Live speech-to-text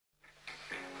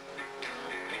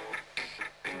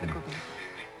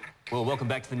Well, welcome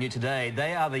back to the New Today.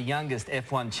 They are the youngest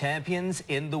F1 champions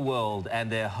in the world,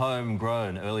 and they're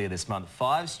homegrown. Earlier this month,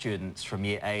 5 students from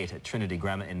Year 8 at Trinity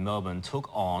Grammar in Melbourne took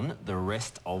on the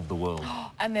rest of the world.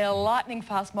 And their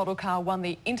lightning-fast model car won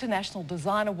the International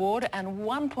Design Award and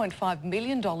 $1.5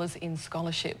 million in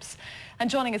scholarships. And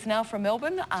joining us now from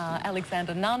Melbourne are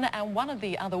Alexander Nunn and one of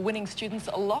the other winning students,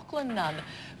 Lachlan Nunn.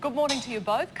 Good morning to you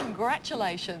both.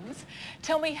 Congratulations.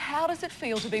 Tell me, how does it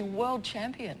feel to be world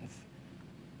champions?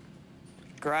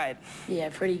 Great. Yeah,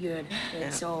 pretty good.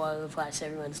 It's all over the place.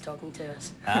 Everyone's talking to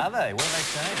us. Are they? What are they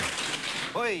saying?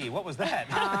 Oi, what was that?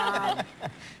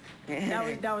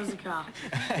 That was the car.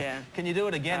 Yeah. Can you do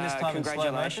it again this time in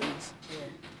slow motion? Congratulations. Yeah.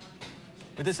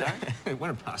 With this, it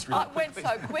went past really It went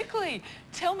so quickly.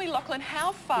 Tell me, Lachlan,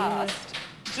 how fast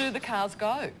do the cars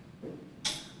go?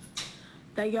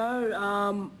 They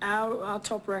go, our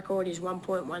top record is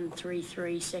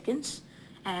 1.133 seconds,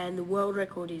 and the world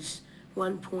record is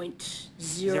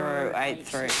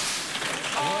 1.083.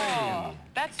 Oh,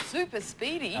 that's super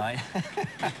speedy.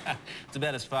 It's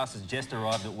about as fast as Jess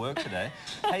arrived at work today.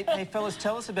 Hey, fellas,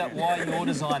 tell us about why your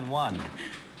design won.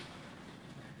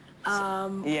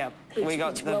 Yeah, we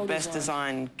got the well best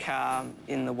designed car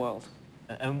in the world.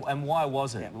 And why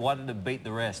was it? Why did it beat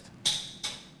the rest?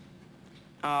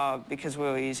 Because we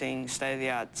were using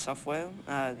state-of-the-art software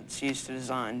that's used to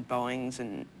design Boeings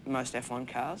and most F1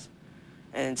 cars.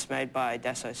 And it's made by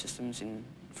Dassault Systems in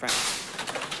France.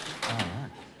 All right.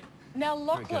 Now,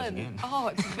 Lachlan,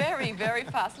 it's very, very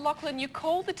fast. Lachlan, you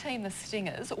call the team the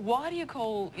Stingers. Why do you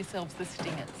call yourselves the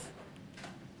Stingers?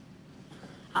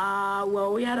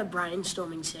 Well, we had a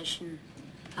brainstorming session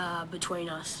between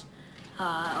us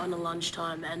on a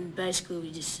lunchtime, and basically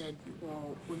we just said,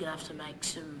 well, we're going to have to make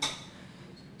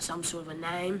some sort of a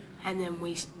name, and then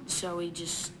we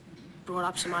just brought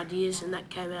up some ideas, and that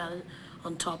came out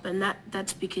on top, and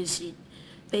that's because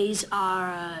bees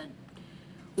are,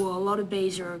 well, a lot of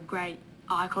bees are a great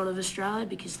icon of Australia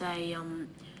because they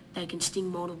can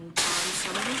sting multiple times,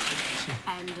 some of them,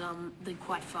 and they're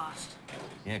quite fast.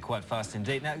 Yeah, quite fast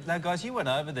indeed. Now, guys, you went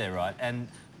over there, right, and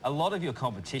a lot of your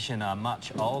competition are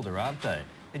much older, aren't they?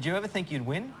 Did you ever think you'd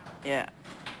win? Yeah.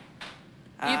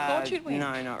 You thought you'd win?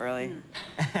 No, not really.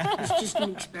 It's just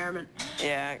an experiment.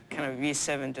 Yeah, kind of year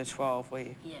 7 to 12,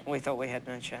 we thought we had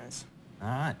no chance. All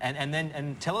right,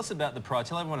 and tell us about the prize.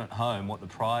 Tell everyone at home what the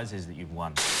prize is that you've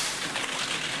won.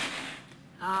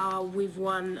 We've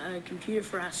won a computer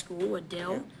for our school, a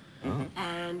Dell,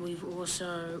 and we've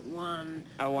also won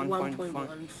a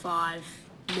 $1.15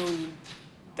 million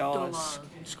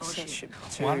scholarship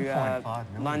to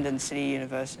London City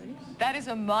University. That is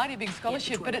a mighty big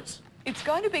scholarship, but it's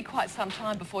going to be quite some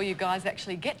time before you guys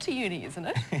actually get to uni, isn't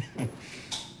it?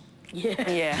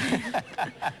 Yeah.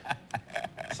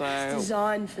 So it's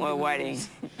designed for we're waiting.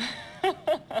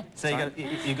 So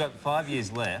you've got 5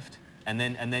 years left, and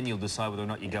then you'll decide whether or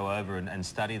not you go over and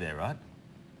study there, right?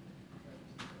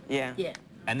 Yeah. Yeah.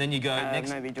 And then you go next.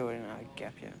 Maybe do it in a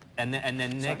gap year. And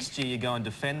then next year you go and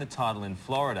defend the title in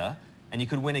Florida, and you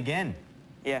could win again.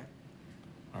 Yeah.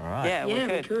 All right. Yeah,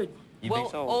 we could.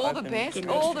 Well, all the best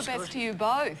to you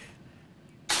both.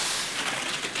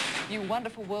 You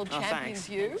wonderful world champions,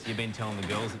 you. You've been telling the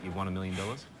girls that you've won $1 million?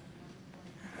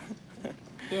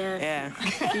 Yeah. A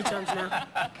few times now.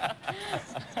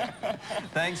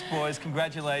 Thanks, boys.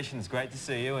 Congratulations. Great to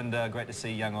see you, and great to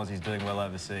see young Aussies doing well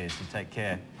overseas. You take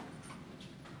care.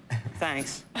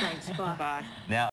 Thanks. Thanks. Bye. Bye. Now.